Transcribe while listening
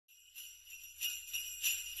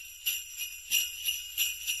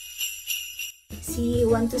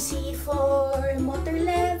C1 to C4, motor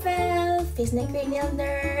level, face neck cranial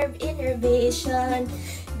nerve, innervation,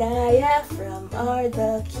 diaphragm are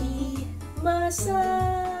the key muscles.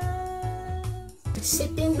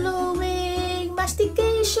 Sitting, blowing,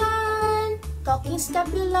 mastication, talking,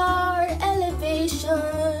 scapular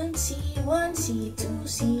elevation, C1, C2,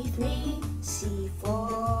 C3,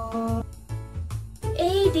 C4.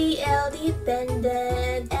 ADL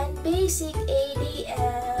dependent and basic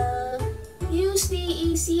ADL. Use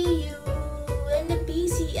the ECU and the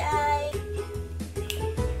PCI.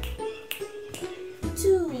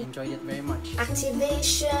 2. We enjoyed it very much.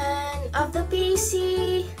 Activation of the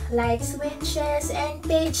PC, light switches and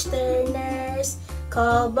page turners,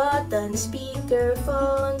 call buttons, speaker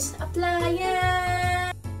phones,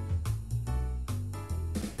 appliance.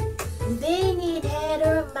 They need head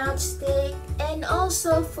or mount stick and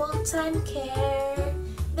also full-time care.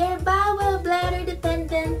 They're bowel bladder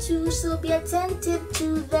dependent too, so be attentive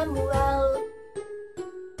to them well.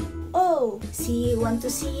 Oh, C1 to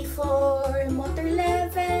C4, motor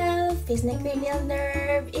level, face neck cranial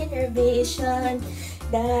nerve, innervation,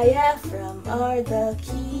 diaphragm are the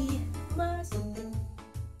key muscles.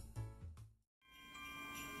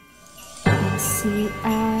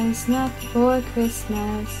 SCI's not for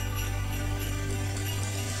Christmas.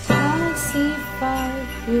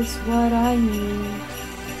 C5 is what I need.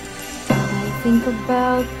 I think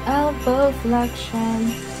about elbow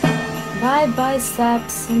flexion,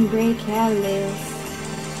 biceps and brachialis.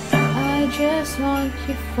 I just want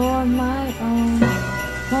you for my own,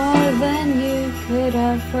 more than you could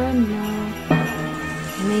ever know.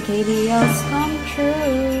 Make ADLs come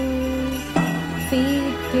true,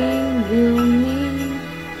 feeding, grooming,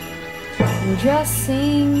 and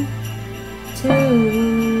dressing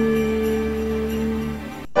too.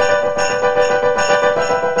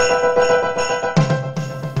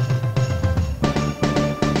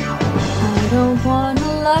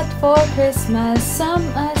 For Christmas, some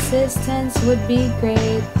assistance would be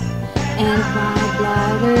great, and my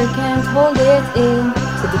bladder can't hold it in,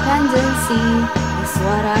 so dependency is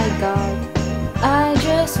what I got. I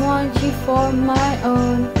just want you for my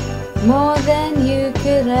own, more than you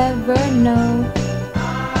could ever know.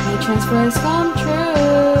 Make transfers come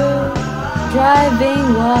true,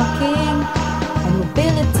 driving, walking, and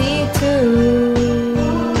mobility too.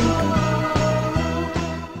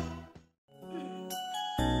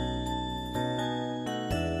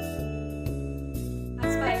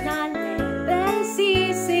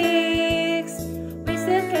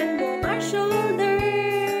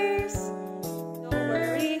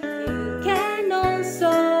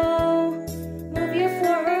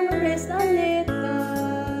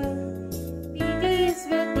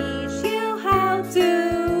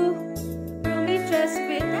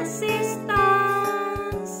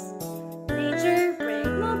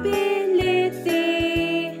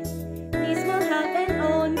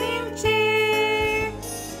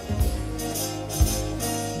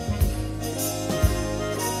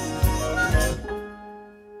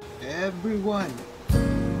 Everyone,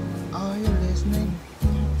 are you listening?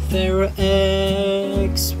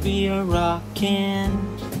 TheraEx, we are rocking.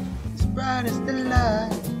 As bright as the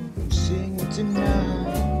light, we're singing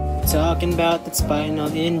tonight. Talking about that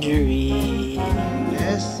spinal injury.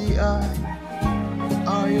 SCI,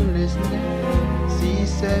 are you listening?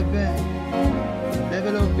 C7,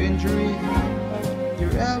 level of injury.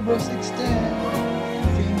 Your elbows extend,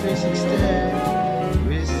 fingers extend.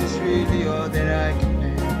 Wrist is really all that I can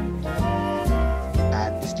bear.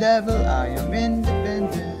 At this level I am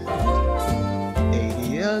independent.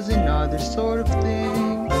 ADLs and other sort of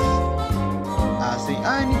things. I say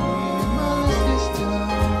I need minimal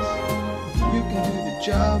assistance. You can do the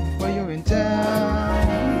job while you're in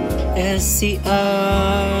town.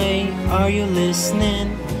 SCI, are you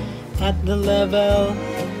listening? At the level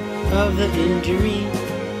of the injury,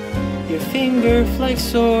 your finger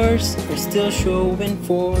flexors are still showing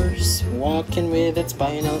force, walking with that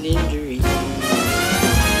spinal injury.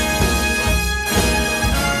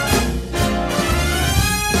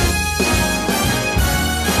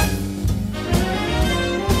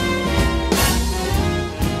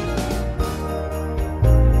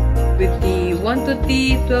 With D1 to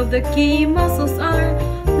T12, the key muscles are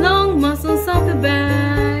long muscles of the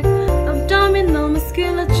back, abdominal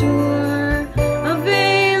musculature.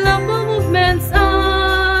 Available movements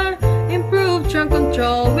are improved trunk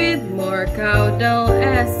control with more caudal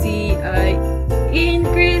SCI,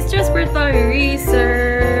 increased respiratory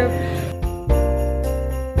reserve,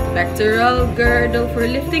 pectoral girdle for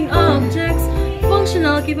lifting objects,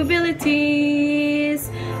 functional capabilities,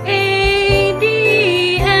 ADLs,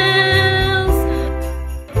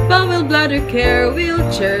 bowel bladder bladder care,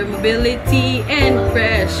 wheelchair mobility and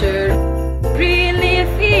pressure relief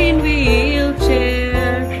in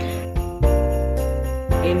wheelchair.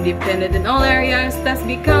 Independent in all areas, task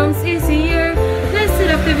becomes easier. Let's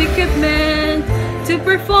set up the equipment to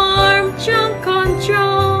perform trunk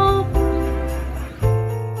control.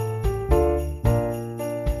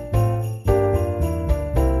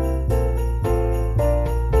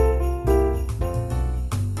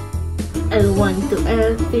 L1 to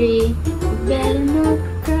L3, better not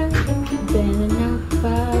cry, better not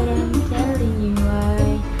fight, I'm telling you why.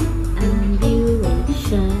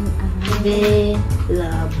 Ambulation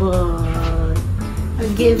available.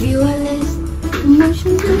 I'll give you a list,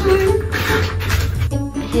 motion to learn.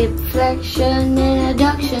 Hip flexion and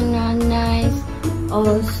adduction are nice,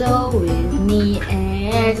 also with knee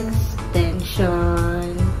extension.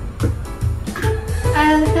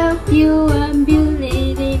 I'll help you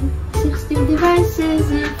ambulating assistive devices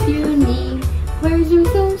if you need. Where's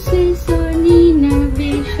orthosis or knee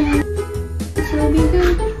nervation? This will be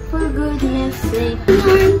good, for goodness sake.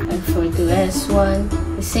 L4 to S1,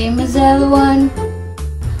 the same as L1.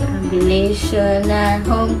 Ambulation at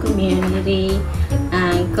home community,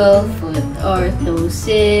 ankle foot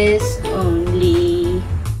orthosis only.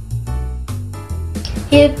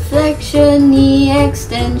 Hip flexion, knee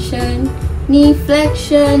extension, knee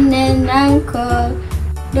flexion and ankle,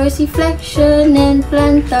 dorsiflexion and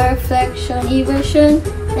plantar flexion, eversion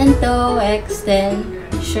and toe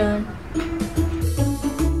extension.